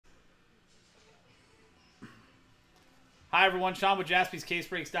Hi everyone, Sean with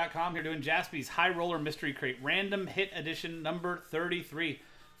JaspysCaseBreaks.com here doing Jaspy's High Roller Mystery Crate Random Hit Edition number 33.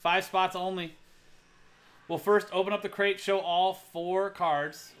 5 spots only. We'll first open up the crate, show all 4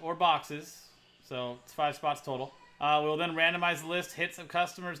 cards or boxes. So it's 5 spots total. We'll then randomize the list, hits of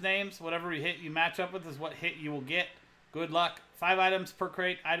customers' names. Whatever hit you match up with is what hit you will get. Good luck. 5 items per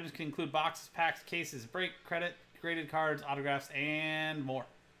crate. Items can include boxes, packs, cases, break, credit, graded cards, autographs, and more.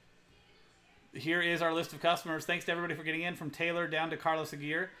 Here is our list of customers. Thanks to everybody for getting in, from Taylor down to Carlos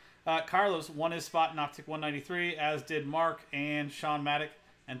Aguirre. Carlos won his spot in Optic 193, as did Mark and Sean Maddock.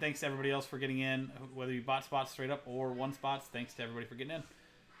 And thanks to everybody else for getting in, whether you bought spots straight up or won spots. Thanks to everybody for getting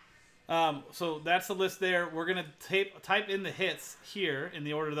in. So that's the list there. We're going to type in the hits here in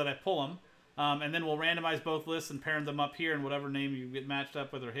the order that I pull them. And then we'll randomize both lists and pair them up here, and whatever name you get matched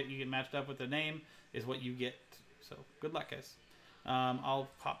up with or hit you get matched up with the name is what you get. So good luck, guys. I'll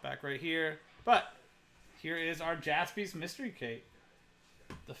pop back right here. But here is our Jaspy's Mystery Crate.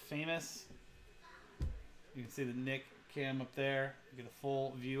 The famous, you can see the Nick cam up there. You get a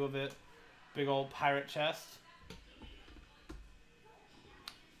full view of it. Big old pirate chest.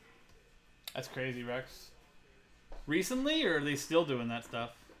 That's crazy, Rex. Recently, or are they still doing that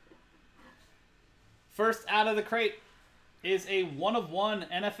stuff? First out of the crate is a 1-of-1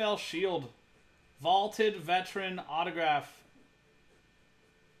 NFL Shield Vaulted Veteran Autograph.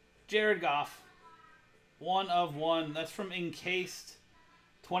 Jared Goff, 1-of-1. That's from Encased.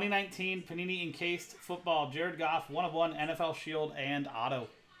 2019 Panini Encased Football. Jared Goff, 1-of-1 NFL Shield and Auto.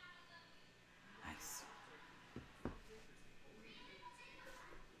 Nice.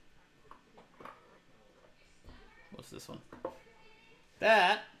 What's this one?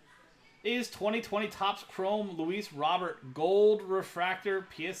 That is 2020 Topps Chrome Luis Robert Gold Refractor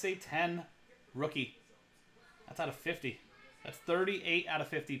PSA 10 Rookie. That's out of 50. That's 38 out of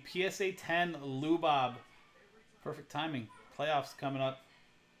 50. PSA 10 Lubob. Perfect timing. Playoffs coming up.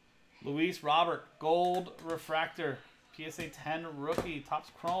 Luis Robert, Gold Refractor. PSA 10 Rookie.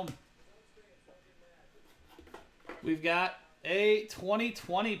 Topps Chrome. We've got a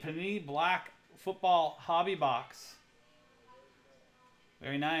 2020 Panini Black Football Hobby Box.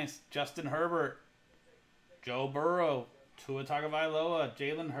 Very nice. Justin Herbert. Joe Burrow. Tua Tagovailoa.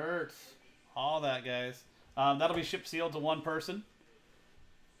 Jalen Hurts. All that, guys. That'll be ship sealed to one person.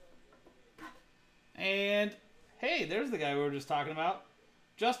 And, hey, there's the guy we were just talking about.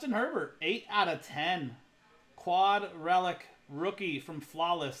 Justin Herbert, 8 out of 10. Quad Relic Rookie from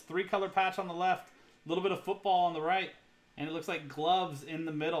Flawless. 3-color patch on the left. A little bit of football on the right. And it looks like gloves in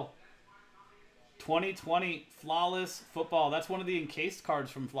the middle. 2020 Flawless Football. That's one of the encased cards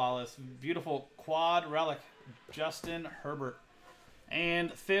from Flawless. Beautiful Quad Relic. Justin Herbert.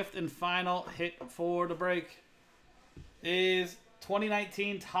 And fifth and final hit for the break is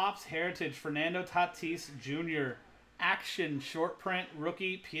 2019 Topps Heritage Fernando Tatis Jr. Action Short Print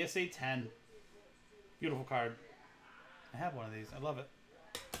Rookie PSA 10. Beautiful card. I have one of these. I love it.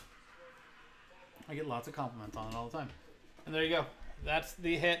 I get lots of compliments on it all the time. And there you go. That's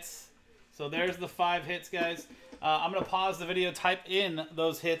the hits. So there's the 5 hits, guys. I'm going to pause the video, type in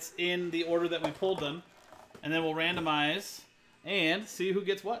those hits in the order that we pulled them, and then we'll randomize and see who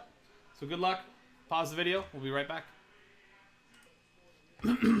gets what. So good luck. Pause the video. We'll be right back.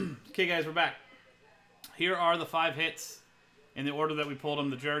 Okay, guys, we're back. Here are the 5 hits in the order that we pulled them.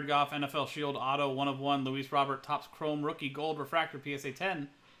 The Jared Goff NFL Shield Auto 1-of-1. Luis Robert Topps Chrome Rookie Gold Refractor PSA 10,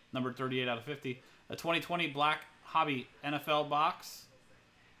 numbered 38 out of 50. A 2020 Black Hobby NFL Box,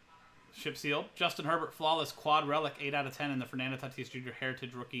 ship sealed. Justin Herbert Flawless Quad Relic 8 out of 10. And the Fernando Tatis Jr.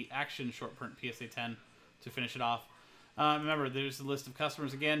 Heritage Rookie Action Short Print PSA 10 to finish it off. Remember, there's the list of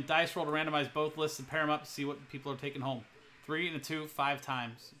customers again. Dice roll to randomize both lists and pair them up to see what people are taking home. 3 and a 2, 5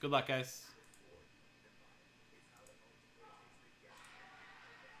 times. Good luck, guys.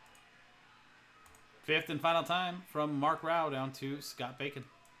 Fifth and final time from Mark Rao down to Scott Bacon.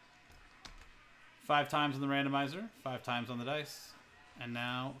 5 times on the randomizer, 5 times on the dice, and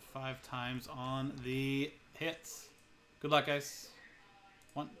now 5 times on the hits. Good luck, guys.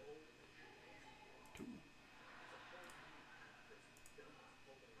 1, 2.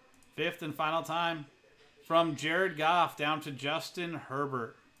 Fifth and final time from Jared Goff down to Justin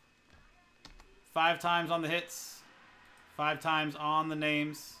Herbert. 5 times on the hits, 5 times on the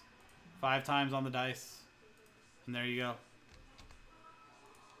names, 5 times on the dice. And there you go.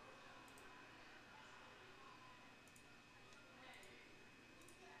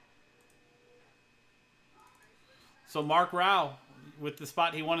 So Mark Rao, with the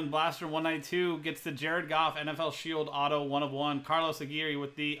spot he won in Blaster 192, gets the Jared Goff NFL Shield Auto 1-of-1. Carlos Aguirre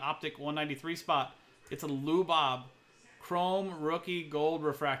with the Optic 193 spot. It's a Lubob Chrome Rookie Gold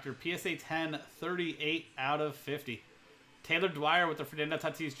Refractor. PSA 10, 38 out of 50. Taylor Dwyer with the Fernando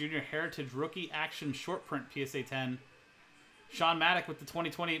Tatis Jr. Heritage Rookie Action Short Print PSA 10. Sean Maddock with the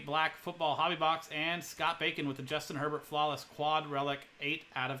 2020 Black Football Hobby Box. And Scott Bacon with the Justin Herbert Flawless Quad Relic 8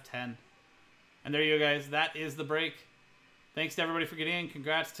 out of 10. And there you go, guys. That is the break. Thanks to everybody for getting in.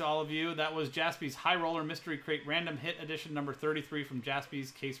 Congrats to all of you. That was Jaspy's High Roller Mystery Crate Random Hit Edition number 33 from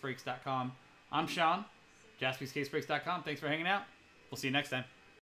JaspysCaseBreaks.com. I'm Sean, JaspysCaseBreaks.com. Thanks for hanging out. We'll see you next time.